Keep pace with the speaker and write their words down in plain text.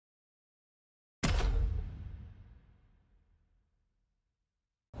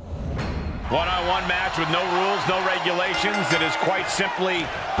One-on-one match with no rules, no regulations. It is quite simply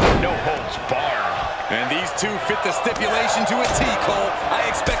no holds barred. And these two fit the stipulation to a T, Cole. I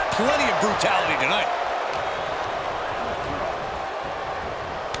expect plenty of brutality tonight.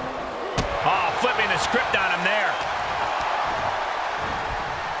 Flipping the script on him there.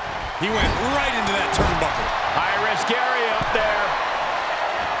 He went right into that turnbuckle. High-risk area up there.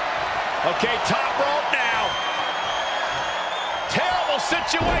 Okay, top rope now. Terrible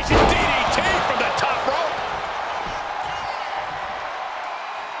situation. DDT from the top rope.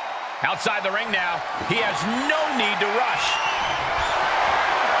 Outside the ring now. He has no need to rush.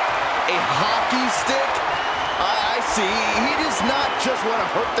 A hockey stick? I see. He does not just want to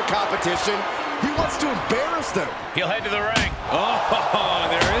hurt the competition. He wants to embarrass them. He'll head to the ring. Oh,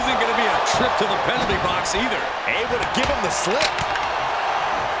 there isn't going to be a trip to the penalty box either. Able to give him the slip.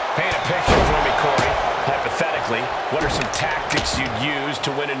 Paint a picture for me, Corey. Hypothetically, what are some tactics you'd use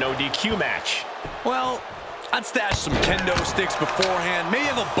to win a no DQ match? Well, I'd stash some kendo sticks beforehand. Maybe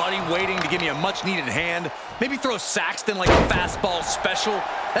have a buddy waiting to give me a much-needed hand. Maybe throw Saxton like a fastball special.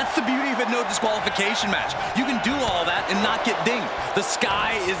 That's the beauty of a no disqualification match. You can do all that and not get dinged. The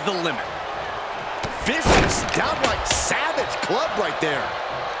sky is the limit. Vicious, downright savage club right there.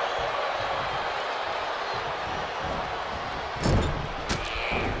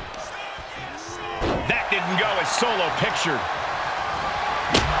 That didn't go as Solo pictured.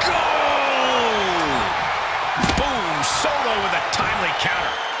 Go! Boom! Solo with a timely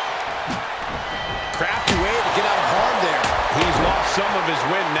counter. Crafty way to get out of harm there. He's lost some of his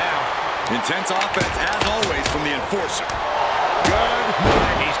wind now. Intense offense, as always, from the enforcer. Good.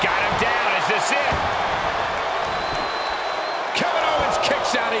 He's got him down. Is this it? Kevin Owens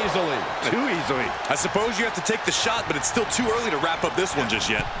kicks out easily. Too easily. I suppose you have to take the shot, but it's still too early to wrap up this one just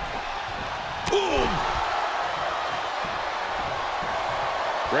yet. Boom!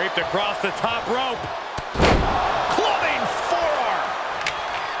 Raped across the top rope. Clubbing forearm.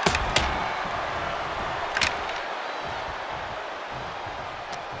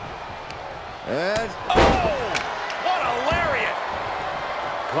 And what a lariat!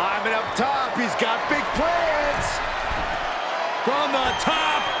 Climbing up top, he's got big plans. From the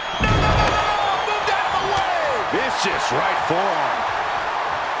top. No! Moved out of the way! Vicious right forearm.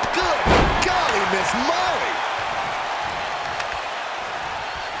 Good golly, Miss Molly!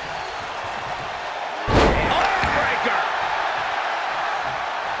 Heartbreaker!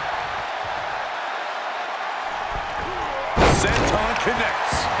 Senton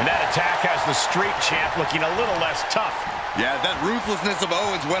connects. And that attack has the street champ looking a little less tough. Yeah, that ruthlessness of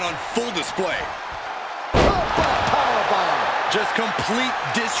Owens went on full display. Powerbomb! Just complete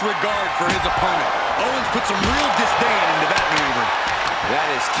disregard for his opponent. Owens put some real disdain into that maneuver. That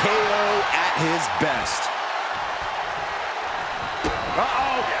is KO at his best.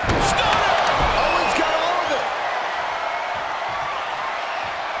 Uh-oh! Stunner! Owens got all of it.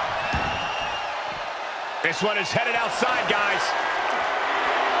 This one is headed outside, guys.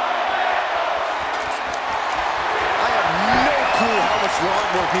 I have no clue how much lawn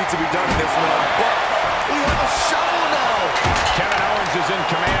work needs to be done in this one, but we have a show now. Kevin Owens is in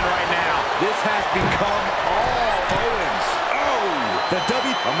command right now. This has become all Owens. Oh! The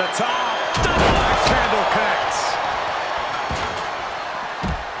W From the top. Double axe handle connects.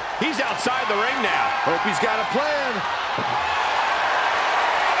 He's outside the ring now. Hope he's got a plan.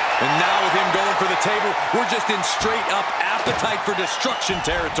 And now with him going for the table, we're just in straight-up appetite for destruction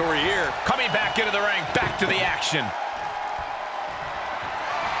territory here. Coming back into the ring, back to the action.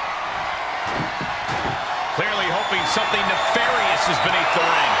 Clearly hoping something nefarious is beneath the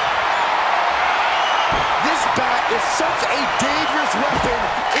ring. This bat is such a dangerous weapon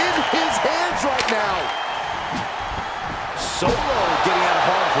in his hands right now. Solo getting out of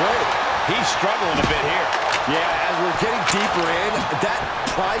harm's way. He's struggling a bit here. Yeah, as we're getting deeper in, that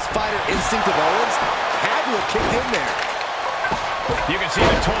prize fighter instinct of Owens had to have kicked in there. You can see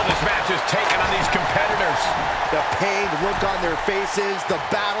the toll this match has taken on these competitors. The pained look on their faces, the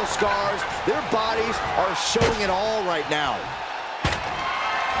battle scars, their bodies are showing it all right now.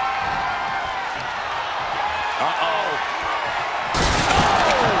 Uh-oh.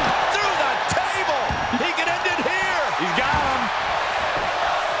 Oh, through the table! He can end it here! He's got him.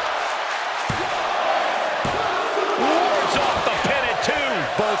 Wards off the pin at 2.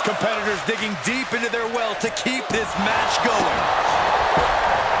 Both competitors digging deep into their well to keep this match going.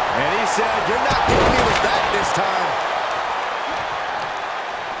 And he said, you're not getting me with that this time.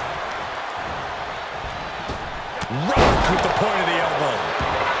 Rocked with the point of the elbow.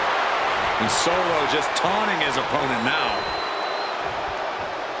 And Solo just taunting his opponent now.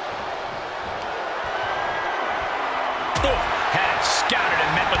 Had it scouted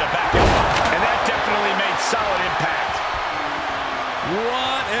and met with a back elbow.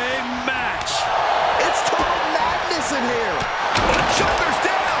 What a match. It's total madness in here. The shoulders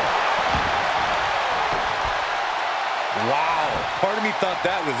down. Wow. Part of me thought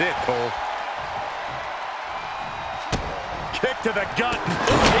that was it, Cole. Kick to the gut.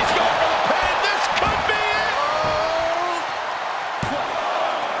 He's going for the pin. This could be it.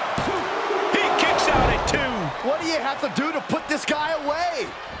 He kicks out at 2. What do you have to do to put this guy away?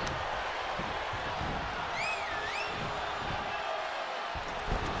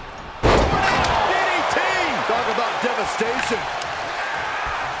 DDT. Talk about devastation.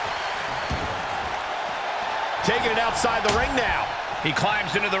 Taking it outside the ring now. He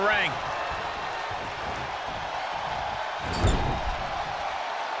climbs into the ring.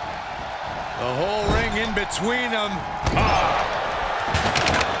 The whole ring in between them.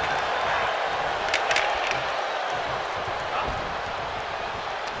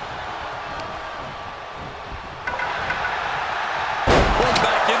 Pulled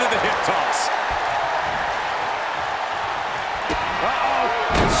back into the hip toss.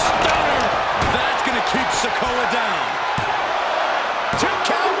 Stunner. That's going to keep Sikoa down. 2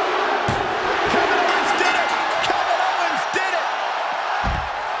 count. Kevin Owens did it. Kevin Owens did it.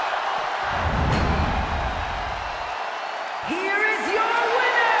 Here is your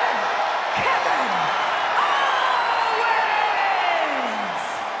winner, Kevin Owens!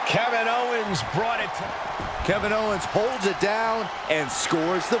 Kevin Owens brought it to... Kevin Owens holds it down and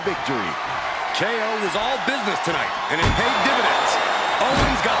scores the victory. KO was all business tonight, and it paid dividends.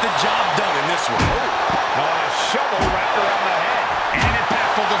 Owens got the job done in this one. A shovel wrapped around the head. An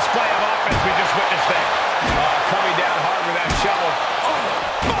impactful display of offense we just witnessed there. Coming down hard with that shovel.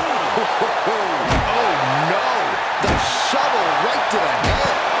 Oh, no. The shovel right to the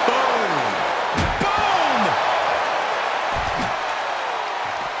head. Boom! Boom!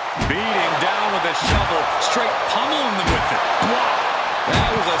 Beating down with a shovel, straight pummeling them with it. Wow! That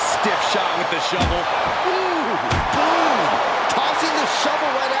was a stiff shot with the shovel. Ooh, boom. Tossing the shovel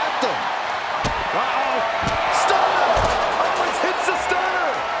right at them.